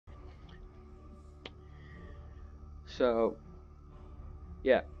So,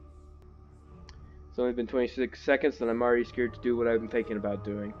 yeah. It's only been 26 seconds and I'm already scared to do what I've been thinking about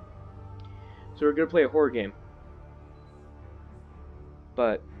doing. So we're going to play a horror game.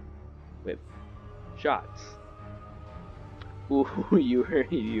 But with shots. Ooh, you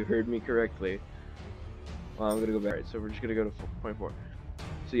heard me correctly. Well, I'm going to go back. Right, so we're just going to go to point 4.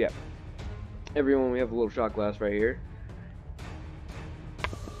 So yeah. Everyone, we have a little shot glass right here.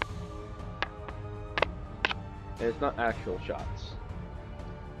 And it's not actual shots.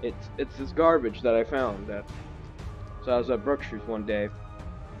 It's this garbage that I found. So I was at Brookshire's one day,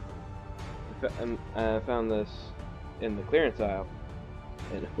 and I found this in the clearance aisle.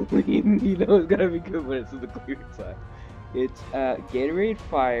 And you know it's gotta be good when it's in the clearance aisle. It's Gatorade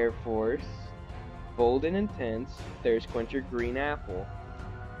Fire Force, Bold and Intense, Thirst Quencher Green Apple.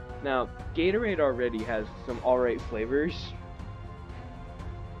 Now, Gatorade already has some alright flavors,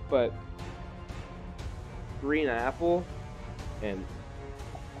 but Green Apple and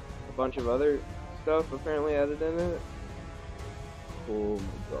a bunch of other stuff apparently added in it. Oh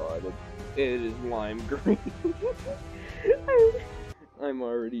my god, it is lime green. I'm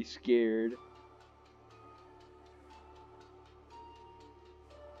already scared.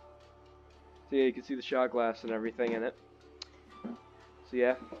 So yeah, you can see the shot glass and everything in it. So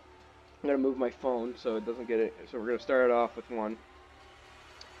yeah, I'm gonna move my phone so it doesn't get it. So we're gonna start it off with one.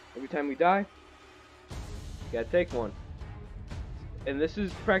 Every time we die, you gotta take one. And this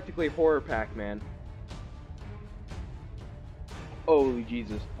is practically horror Pac-Man. Holy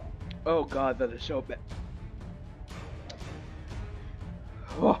Jesus. Oh god, that is so bad.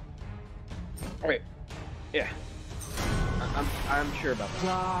 Oh. Alright. Yeah. I'm sure about that.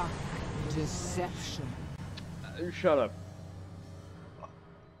 Dark deception. Shut up.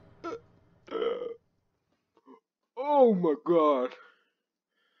 Oh my god.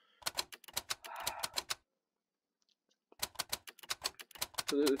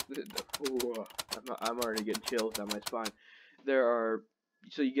 I'm already getting chills down my spine.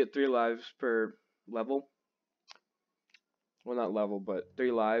 So you get 3 lives per level. Well, not level, but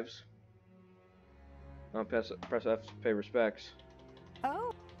 3 lives. Press F to pay respects.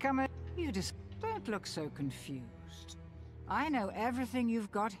 Oh, come on. You just don't look so confused. I know everything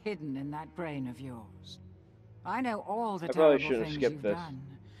you've got hidden in that brain of yours. I know all the terrible things you've done.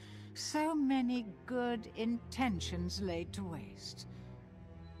 So many good intentions laid to waste.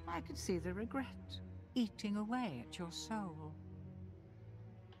 I could see the regret eating away at your soul.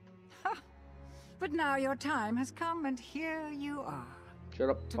 Ha! But now your time has come, and here you are. Shut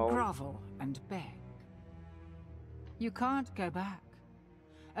up, to Paul. grovel and beg. You can't go back.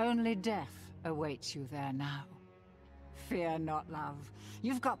 Only death awaits you there now. Fear not, love.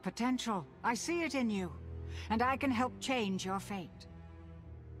 You've got potential. I see it in you, and I can help change your fate.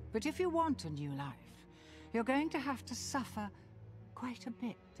 But if you want a new life, you're going to have to suffer quite a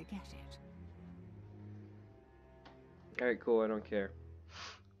bit to get it. Alright, cool, I don't care.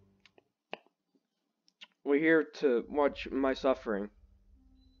 We're here to watch my suffering.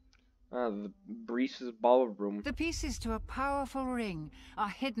 The Breeze's ballroom. The pieces to a powerful ring are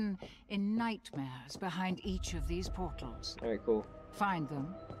hidden in nightmares behind each of these portals. Alright, cool. Find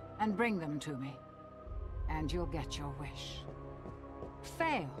them and bring them to me, and you'll get your wish.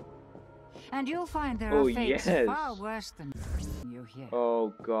 Fail, and you'll find there are fates far worse than you hear.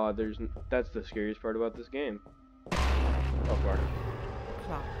 Oh god, that's the scariest part about this game. Oh god.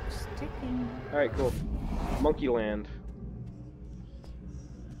 Clock's ticking. Alright, cool. Monkey Land.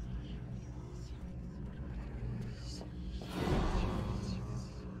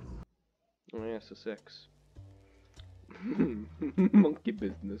 Oh yeah, so 6. Monkey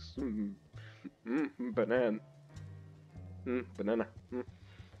business. Banana. Banana.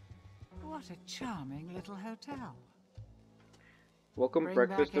 What a charming little hotel. Welcome Bring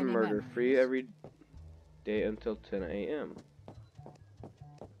breakfast back and any murder. memories. Free every day until 10 a.m.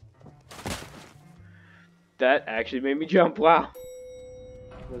 That actually made me jump. Wow.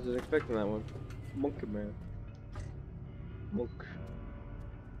 Wasn't expecting that one. Monkey man. Monk.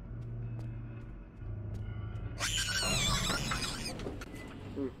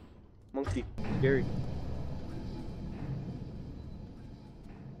 Monkey. Scary.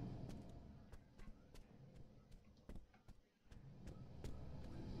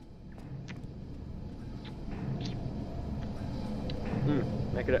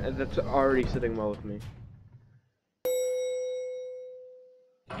 That's already sitting well with me.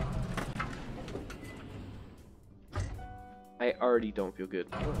 I already don't feel good.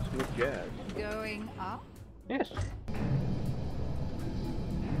 Oh, smooth jazz. Going up? Yes.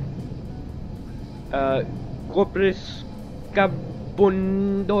 Copres cabundoles.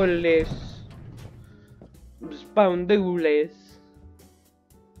 Spondules.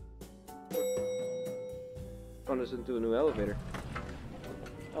 Found us into a new elevator.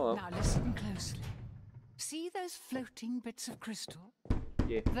 Hello. Now listen closely. See those floating bits of crystal?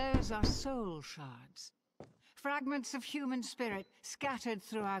 Yeah. Those are soul shards. Fragments of human spirit scattered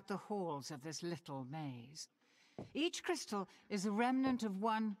throughout the halls of this little maze. Each crystal is a remnant of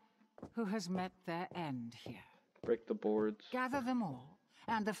one who has met their end here. Break the boards. Gather them all,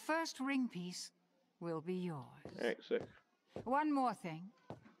 and the first ring piece will be yours. Alright, sick. One more thing.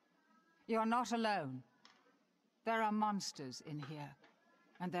 You're not alone. There are monsters in here,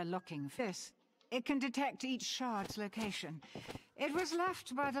 and they're looking for this. It can detect each shard's location. It was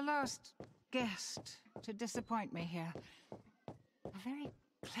left by the last guest to disappoint me here. A very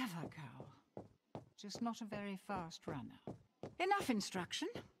clever girl, just not a very fast runner. Enough instruction.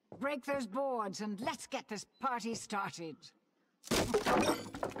 Break those boards and let's get this party started.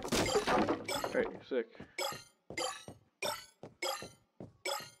 Alright, sick.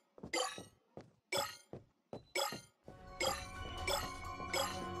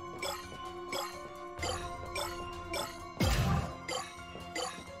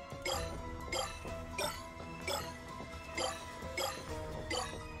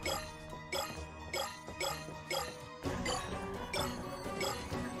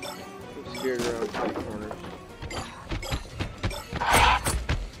 Steered around tight corners.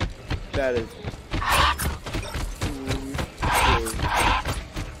 That is.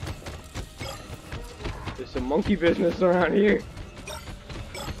 There's some monkey business around here.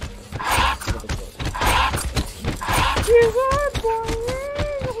 He's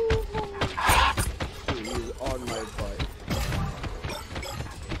on my butt.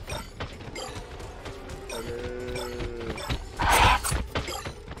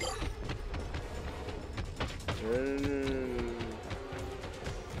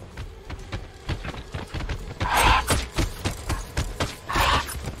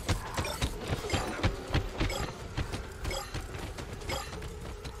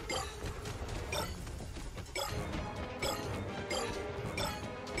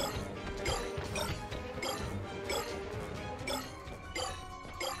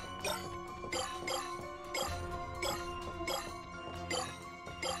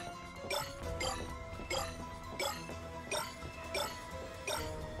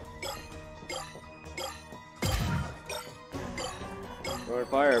 We're on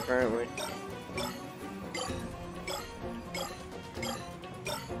fire, apparently.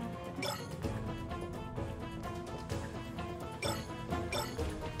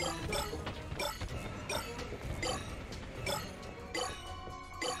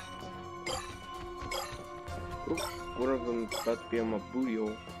 Ooh, one of them about to be on my booty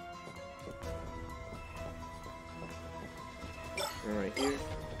hole. Turn right here.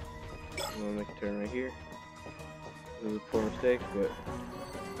 I'm gonna make a turn right here. It was a poor mistake, but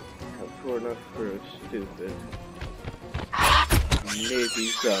not poor enough for stupid. Maybe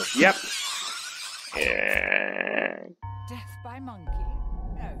so. Yep! Yeah. Death by monkey?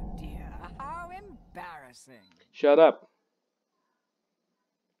 Oh dear, how embarrassing. Shut up.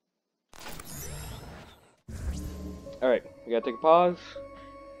 Alright, we gotta take a pause.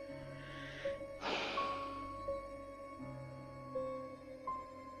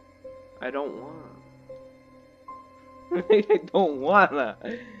 I don't want. I don't wanna.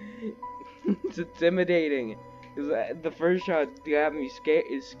 It's intimidating. The first shot got me scared.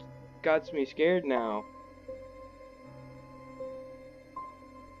 Got me scared now.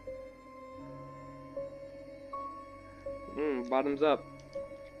 Bottoms up.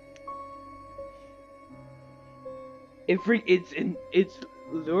 It's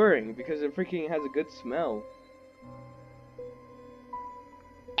luring because it freaking has a good smell.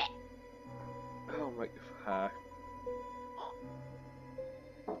 Oh my god.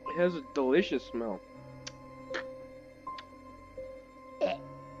 It has a delicious smell.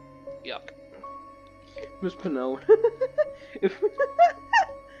 Yuck. Miss Pinnell.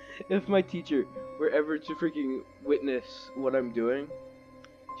 if my teacher were ever to freaking witness what I'm doing,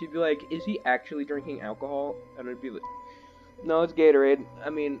 she'd be like, is he actually drinking alcohol? And I'd be like, no, it's Gatorade. I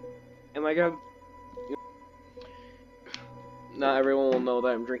mean, am I gonna... Not everyone will know that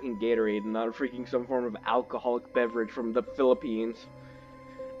I'm drinking Gatorade and not freaking some form of alcoholic beverage from the Philippines.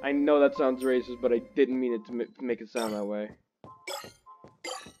 I know that sounds racist, but I didn't mean it to make it sound that way.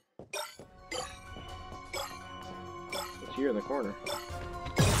 It's here in the corner.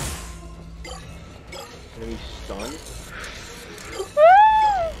 Enemy stunned?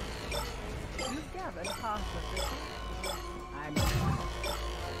 You've gathered half of this. I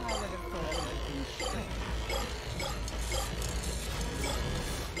would have thought it would be straight.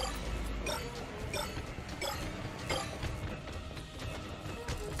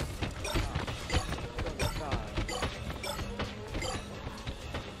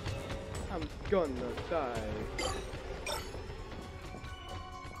 gonna die.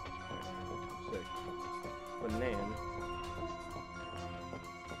 Sick. Banana.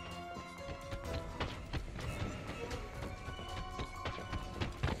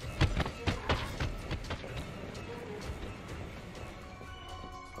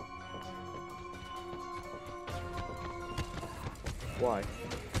 Why?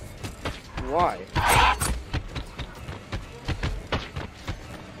 Why?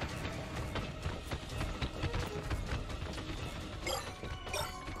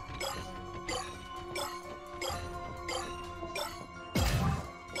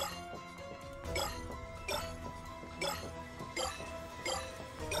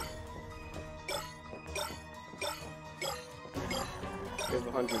 We have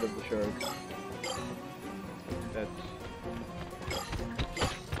 100 of the sharks. That's...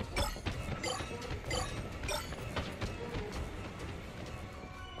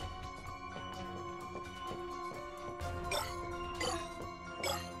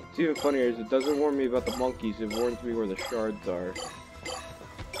 What's even funnier is it doesn't warn me about the monkeys, it warns me where the shards are.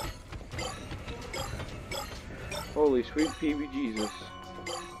 Holy sweet PB Jesus.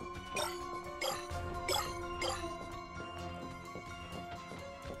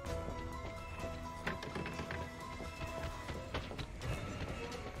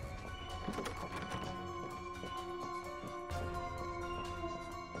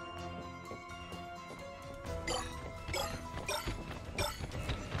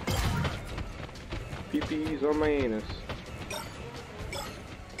 Pee-pees on my anus.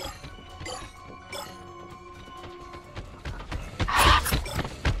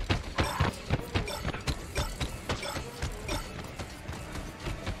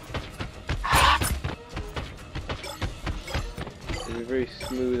 We're very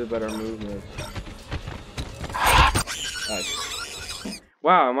smooth about our movements. Nice.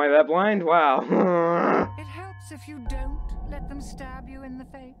 Wow, am I that blind? Wow. It helps if you don't let them stab you in the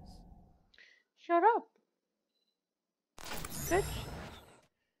face. Shut up. Bitch.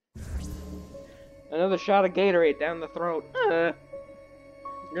 Another shot of Gatorade down the throat. We're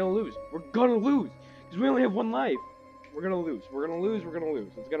gonna lose. We're gonna lose. Because we only have one life. We're gonna lose. We're gonna lose. We're gonna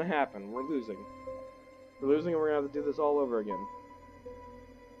lose. It's gonna happen. We're losing. We're losing and we're gonna have to do this all over again.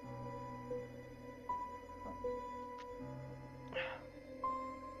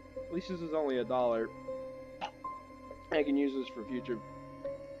 At least this is only $1. I can use this for future.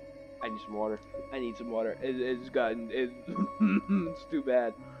 I need some water. I need some water. It's too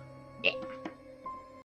bad.